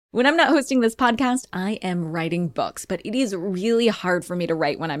When I'm not hosting this podcast, I am writing books, but it is really hard for me to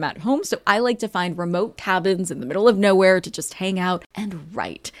write when I'm at home, so I like to find remote cabins in the middle of nowhere to just hang out and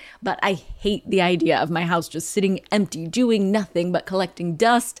write. But I hate the idea of my house just sitting empty, doing nothing but collecting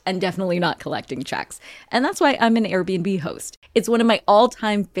dust and definitely not collecting checks. And that's why I'm an Airbnb host. It's one of my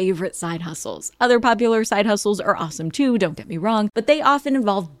all-time favorite side hustles. Other popular side hustles are awesome too, don't get me wrong, but they often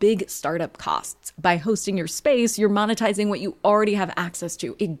involve big startup costs. By hosting your space, you're monetizing what you already have access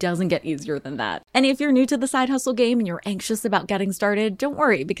to. It doesn't get easier than that. And if you're new to the side hustle game and you're anxious about getting started, don't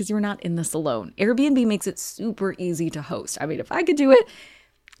worry, because you're not in this alone. Airbnb makes it super easy to host. I mean, if I could do it,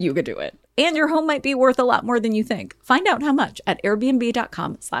 you could do it. And your home might be worth a lot more than you think. Find out how much at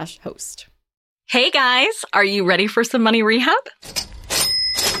airbnb.com/host. Hey guys, are you ready for some money rehab?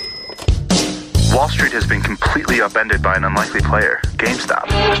 Wall Street has been completely upended by an unlikely player, GameStop.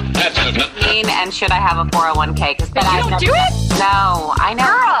 And should I have a 401k? Because then you don't do it? No, I know.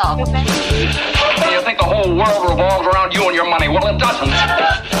 Girl! You think the whole world revolves around you and your money? Well, it doesn't.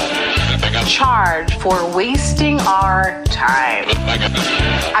 Charge for wasting our time.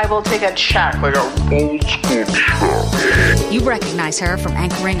 I will take a check. Like a old school check. You recognize her from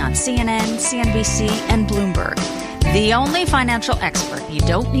anchoring on CNN, CNBC, and Bloomberg. The only financial expert you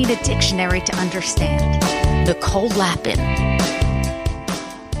don't need a dictionary to understand. Nicole Lapin.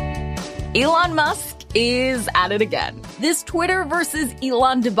 Elon Musk is at it again. This Twitter versus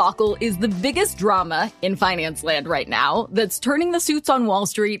Elon debacle is the biggest drama in finance land right now that's turning the suits on Wall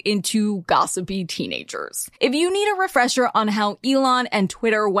Street into gossipy teenagers. If you need a refresher on how Elon and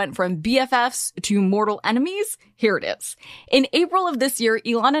Twitter went from BFFs to mortal enemies, here it is. In April of this year,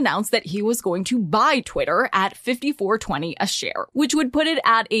 Elon announced that he was going to buy Twitter at $54.20 a share, which would put it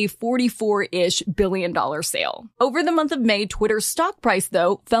at a $44-ish billion sale. Over the month of May, Twitter's stock price,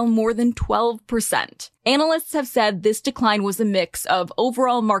 though, fell more than 12%. Analysts have said this decline was a mix of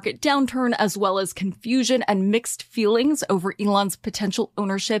overall market downturn as well as confusion and mixed feelings over Elon's potential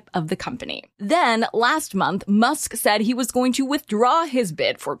ownership of the company. Then, last month, Musk said he was going to withdraw his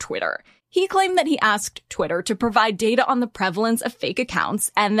bid for Twitter. He claimed that he asked Twitter to provide data on the prevalence of fake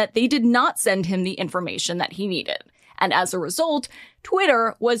accounts and that they did not send him the information that he needed. And as a result,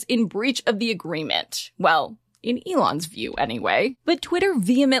 Twitter was in breach of the agreement. Well, in Elon's view, anyway. But Twitter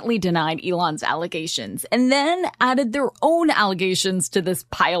vehemently denied Elon's allegations and then added their own allegations to this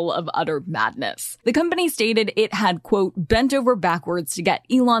pile of utter madness. The company stated it had, quote, bent over backwards to get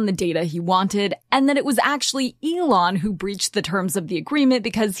Elon the data he wanted, and that it was actually Elon who breached the terms of the agreement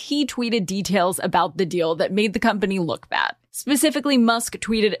because he tweeted details about the deal that made the company look bad. Specifically, Musk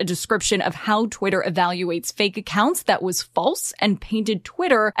tweeted a description of how Twitter evaluates fake accounts that was false and painted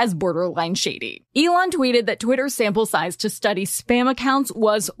Twitter as borderline shady. Elon tweeted that Twitter's sample size to study spam accounts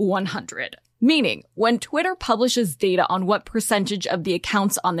was 100. Meaning, when Twitter publishes data on what percentage of the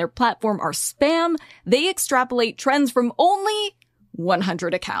accounts on their platform are spam, they extrapolate trends from only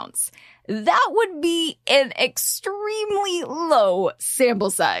 100 accounts. That would be an extremely low sample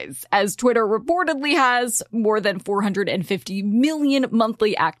size, as Twitter reportedly has more than 450 million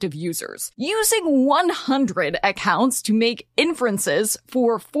monthly active users. Using 100 accounts to make inferences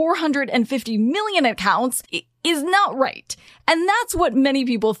for 450 million accounts is not right. And that's what many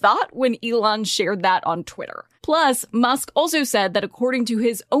people thought when Elon shared that on Twitter. Plus, Musk also said that according to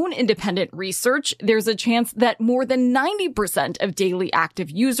his own independent research, there's a chance that more than 90% of daily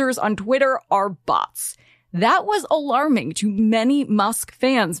active users on Twitter are bots. That was alarming to many Musk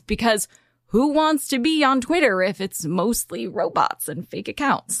fans because who wants to be on Twitter if it's mostly robots and fake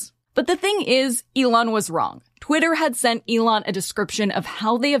accounts? But the thing is, Elon was wrong. Twitter had sent Elon a description of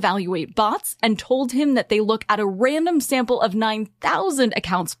how they evaluate bots and told him that they look at a random sample of 9,000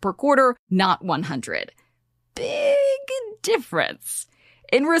 accounts per quarter, not 100. Big difference.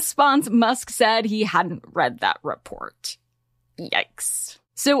 In response, Musk said he hadn't read that report. Yikes.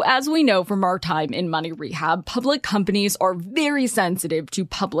 So as we know from our time in money rehab, public companies are very sensitive to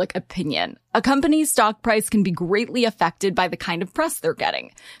public opinion. A company's stock price can be greatly affected by the kind of press they're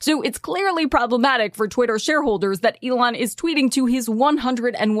getting. So it's clearly problematic for Twitter shareholders that Elon is tweeting to his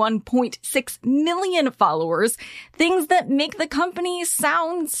 101.6 million followers things that make the company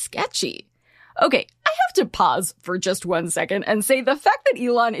sound sketchy. Okay, I have to pause for just 1 second and say the fact that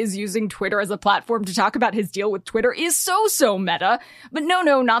Elon is using Twitter as a platform to talk about his deal with Twitter is so meta. But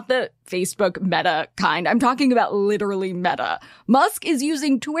no, not the Facebook meta kind. I'm talking about literally meta. Musk is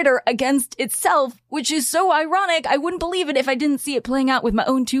using Twitter against itself, which is so ironic. I wouldn't believe it if I didn't see it playing out with my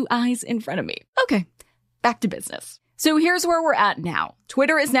own 2 eyes in front of me. Okay, back to business. So here's where we're at now.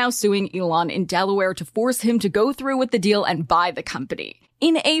 Twitter is now suing Elon in Delaware to force him to go through with the deal and buy the company.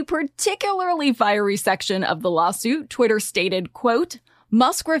 In a particularly fiery section of the lawsuit, Twitter stated, quote,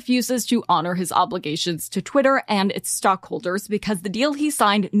 Musk refuses to honor his obligations to Twitter and its stockholders because the deal he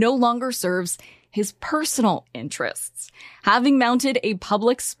signed no longer serves his personal interests. Having mounted a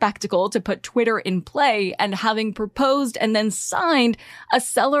public spectacle to put Twitter in play and having proposed and then signed a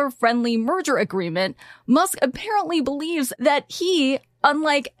seller-friendly merger agreement, Musk apparently believes that he,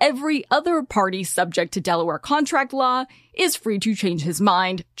 unlike every other party subject to Delaware contract law, is free to change his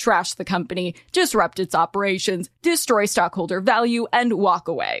mind, trash the company, disrupt its operations, destroy stockholder value, and walk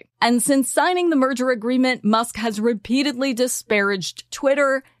away. And since signing the merger agreement, Musk has repeatedly disparaged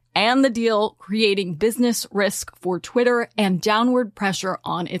Twitter and the deal, creating business risk for Twitter and downward pressure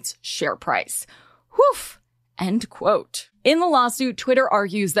on its share price. Whew! End quote. In the lawsuit, Twitter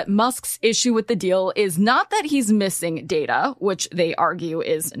argues that Musk's issue with the deal is not that he's missing data, which they argue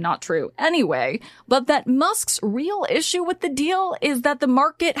is not true anyway, but that Musk's real issue with the deal is that the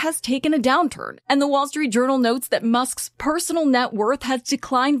market has taken a downturn. And the Wall Street Journal notes that Musk's personal net worth has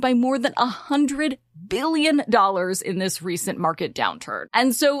declined by more than $100 billion in this recent market downturn.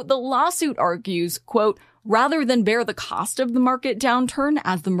 And so the lawsuit argues, quote, rather than bear the cost of the market downturn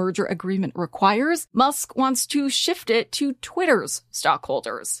as the merger agreement requires, Musk wants to shift it to Twitter's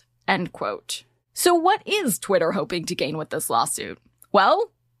stockholders, end quote. So what is Twitter hoping to gain with this lawsuit?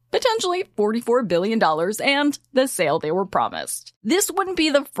 Well, potentially $44 billion and the sale they were promised. This wouldn't be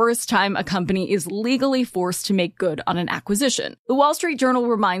the first time a company is legally forced to make good on an acquisition. The Wall Street Journal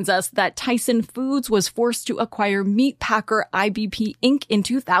reminds us that Tyson Foods was forced to acquire meat packer IBP Inc. in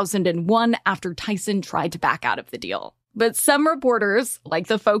 2001 after Tyson tried to back out of the deal. But some reporters, like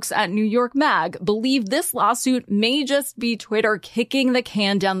the folks at New York Mag, believe this lawsuit may just be Twitter kicking the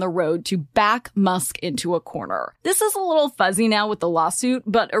can down the road to back Musk into a corner. This is a little fuzzy now with the lawsuit,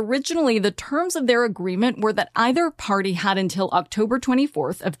 but originally the terms of their agreement were that either party had until October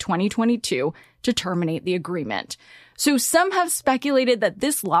 24th of 2022 to terminate the agreement. So some have speculated that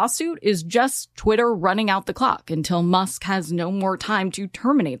this lawsuit is just Twitter running out the clock until Musk has no more time to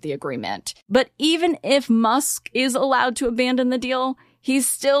terminate the agreement. But even if Musk is allowed to abandon the deal, he's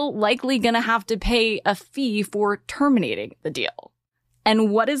still likely going to have to pay a fee for terminating the deal.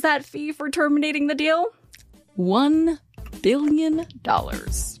 And what is that fee for terminating the deal? $1 billion.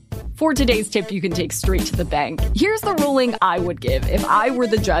 For today's tip you can take straight to the bank, here's the ruling I would give if I were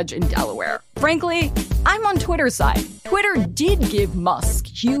the judge in Delaware. Frankly, I'm on Twitter's side. Twitter did give Musk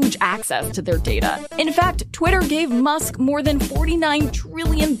huge access to their data. In fact, Twitter gave Musk more than 49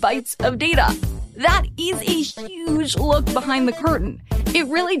 trillion bytes of data. That is a huge look behind the curtain. It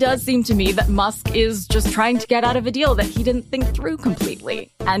really does seem to me that Musk is just trying to get out of a deal that he didn't think through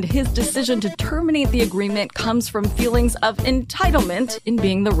completely. And his decision to terminate the agreement comes from feelings of entitlement in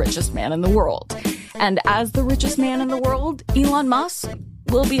being the richest man in the world. And as the richest man in the world, Elon Musk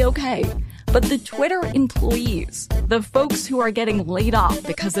will be okay. But the Twitter employees, the folks who are getting laid off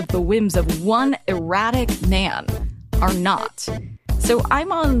because of the whims of one erratic man, are not. So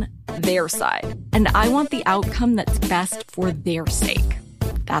I'm on their side, and I want the outcome that's best for their sake.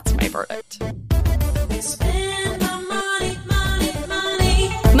 That's my verdict.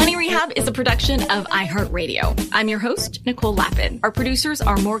 Money Rehab is a production of iHeartRadio. I'm your host, Nicole Lappin. Our producers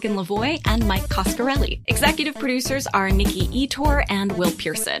are Morgan Lavoie and Mike Coscarelli. Executive producers are Nikki Etor and Will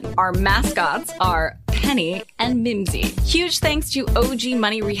Pearson. Our mascots are Penny and Mimsy. Huge thanks to OG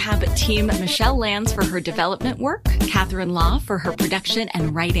Money Rehab team Michelle Lands for her development work, Catherine Law for her production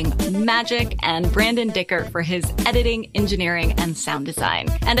and writing magic, and Brandon Dicker for his editing, engineering, and sound design.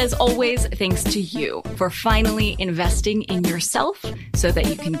 And as always, thanks to you for finally investing in yourself so that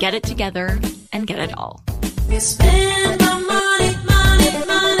you can get it together and get it all.